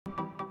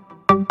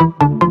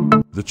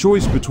The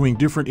choice between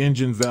different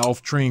engine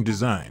valve train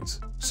designs,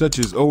 such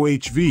as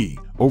OHV,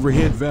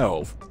 overhead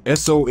valve,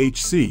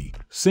 SOHC,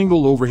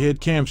 single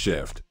overhead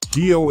camshaft,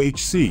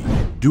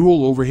 DOHC,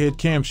 dual overhead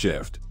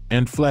camshaft,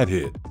 and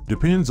flathead,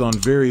 depends on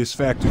various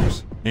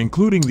factors,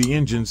 including the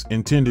engine's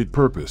intended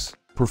purpose,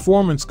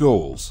 performance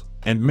goals,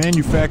 and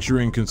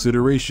manufacturing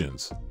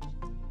considerations.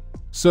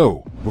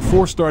 So,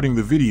 before starting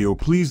the video,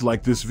 please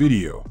like this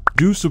video.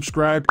 Do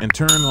subscribe and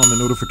turn on the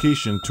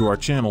notification to our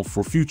channel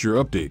for future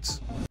updates.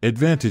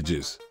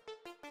 Advantages.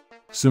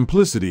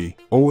 Simplicity.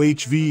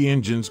 OHV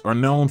engines are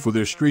known for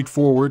their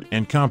straightforward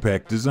and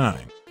compact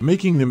design,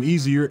 making them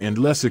easier and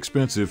less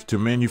expensive to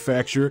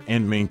manufacture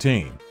and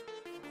maintain.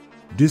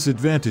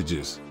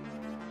 Disadvantages.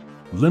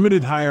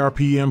 Limited high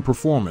RPM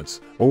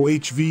performance.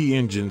 OHV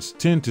engines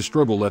tend to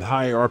struggle at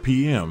high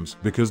RPMs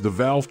because the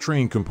valve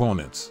train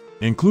components,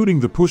 including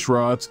the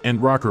pushrods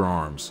and rocker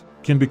arms,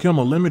 can become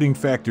a limiting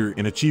factor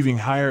in achieving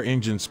higher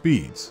engine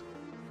speeds.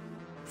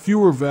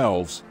 Fewer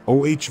valves.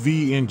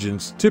 OHV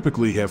engines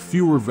typically have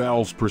fewer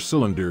valves per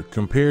cylinder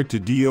compared to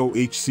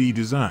DOHC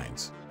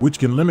designs, which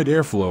can limit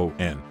airflow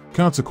and,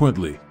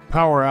 consequently,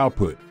 power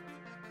output.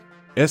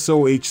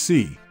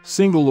 SOHC,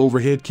 single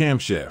overhead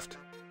camshaft.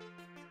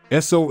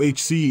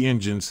 SOHC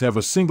engines have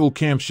a single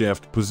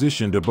camshaft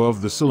positioned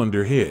above the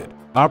cylinder head,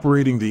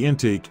 operating the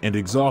intake and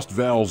exhaust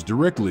valves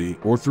directly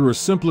or through a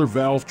simpler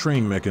valve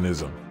train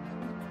mechanism.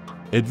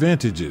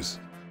 Advantages.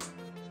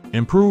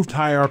 Improved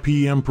high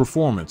RPM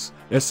performance.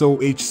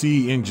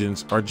 SOHC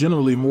engines are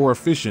generally more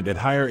efficient at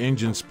higher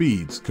engine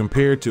speeds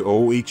compared to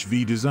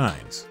OHV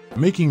designs,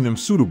 making them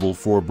suitable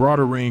for a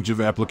broader range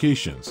of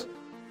applications.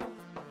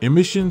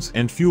 Emissions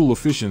and fuel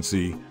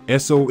efficiency.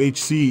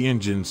 SOHC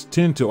engines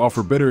tend to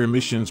offer better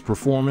emissions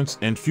performance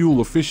and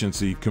fuel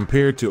efficiency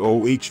compared to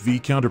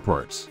OHV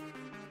counterparts.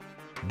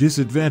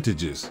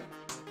 Disadvantages.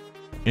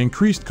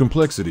 Increased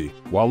complexity.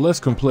 While less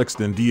complex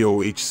than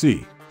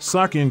DOHC,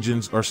 SOHC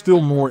engines are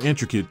still more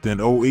intricate than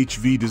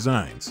OHV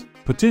designs,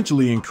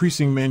 potentially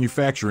increasing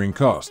manufacturing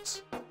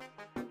costs.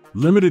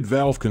 Limited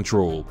valve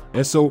control.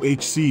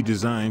 SOHC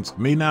designs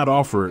may not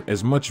offer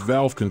as much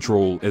valve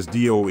control as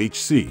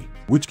DOHC,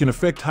 which can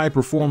affect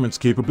high-performance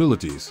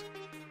capabilities.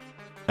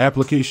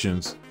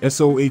 Applications.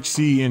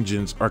 SOHC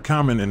engines are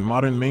common in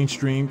modern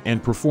mainstream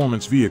and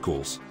performance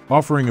vehicles,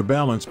 offering a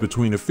balance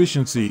between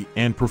efficiency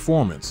and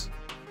performance.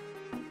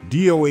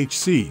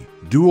 DOHC,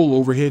 dual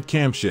overhead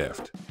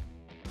camshaft.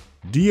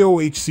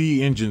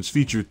 DOHC engines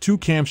feature two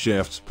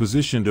camshafts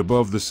positioned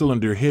above the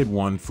cylinder head,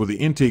 one for the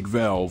intake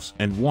valves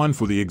and one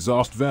for the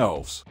exhaust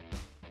valves.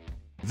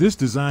 This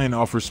design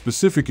offers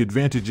specific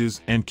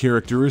advantages and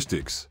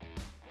characteristics.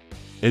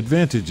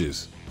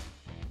 Advantages.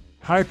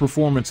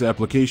 High-performance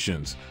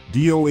applications.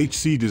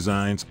 DOHC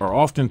designs are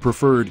often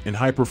preferred in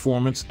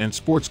high-performance and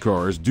sports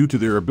cars due to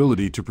their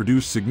ability to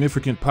produce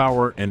significant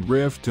power and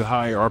rev to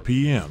high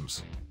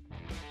RPMs.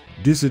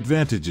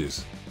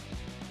 Disadvantages.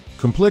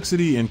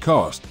 Complexity and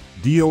cost.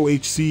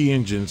 DOHC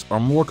engines are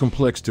more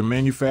complex to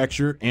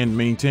manufacture and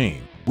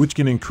maintain, which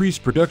can increase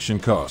production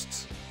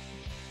costs.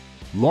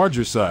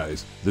 Larger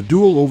size. The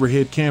dual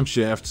overhead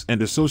camshafts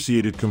and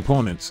associated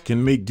components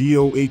can make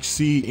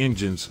DOHC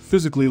engines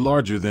physically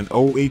larger than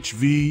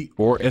OHV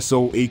or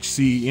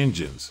SOHC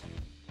engines.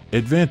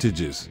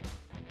 Advantages.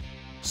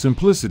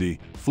 Simplicity.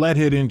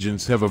 Flathead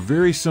engines have a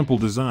very simple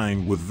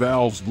design with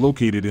valves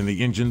located in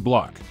the engine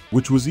block,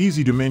 which was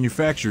easy to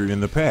manufacture in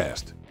the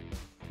past.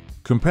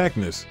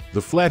 Compactness.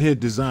 The flathead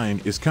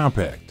design is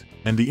compact,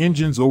 and the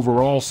engine's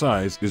overall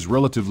size is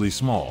relatively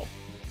small.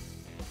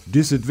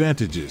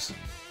 Disadvantages.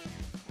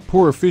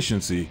 Poor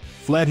efficiency.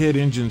 Flathead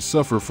engines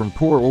suffer from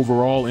poor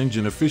overall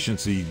engine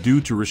efficiency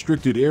due to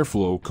restricted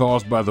airflow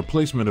caused by the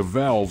placement of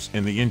valves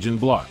in the engine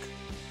block.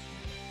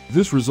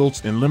 This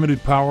results in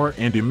limited power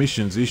and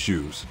emissions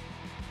issues.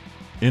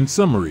 In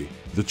summary,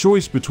 the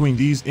choice between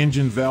these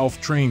engine valve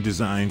train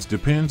designs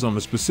depends on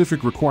the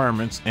specific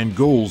requirements and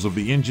goals of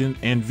the engine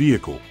and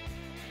vehicle.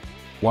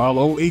 While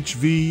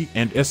OHV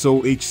and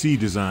SOHC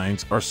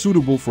designs are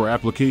suitable for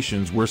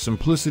applications where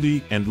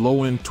simplicity and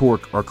low-end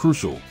torque are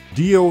crucial,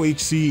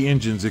 DOHC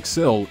engines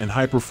excel in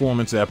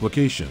high-performance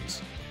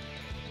applications.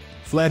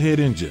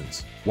 Flathead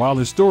engines, while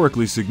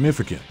historically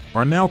significant,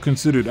 are now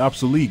considered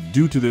obsolete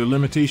due to their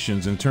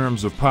limitations in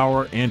terms of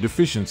power and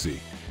efficiency.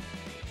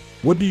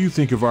 What do you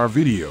think of our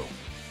video?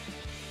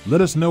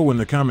 Let us know in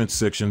the comments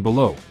section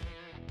below.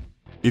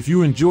 If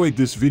you enjoyed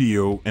this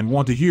video and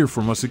want to hear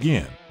from us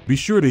again, be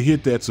sure to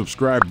hit that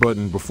subscribe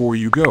button before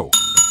you go.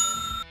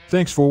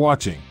 Thanks for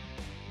watching.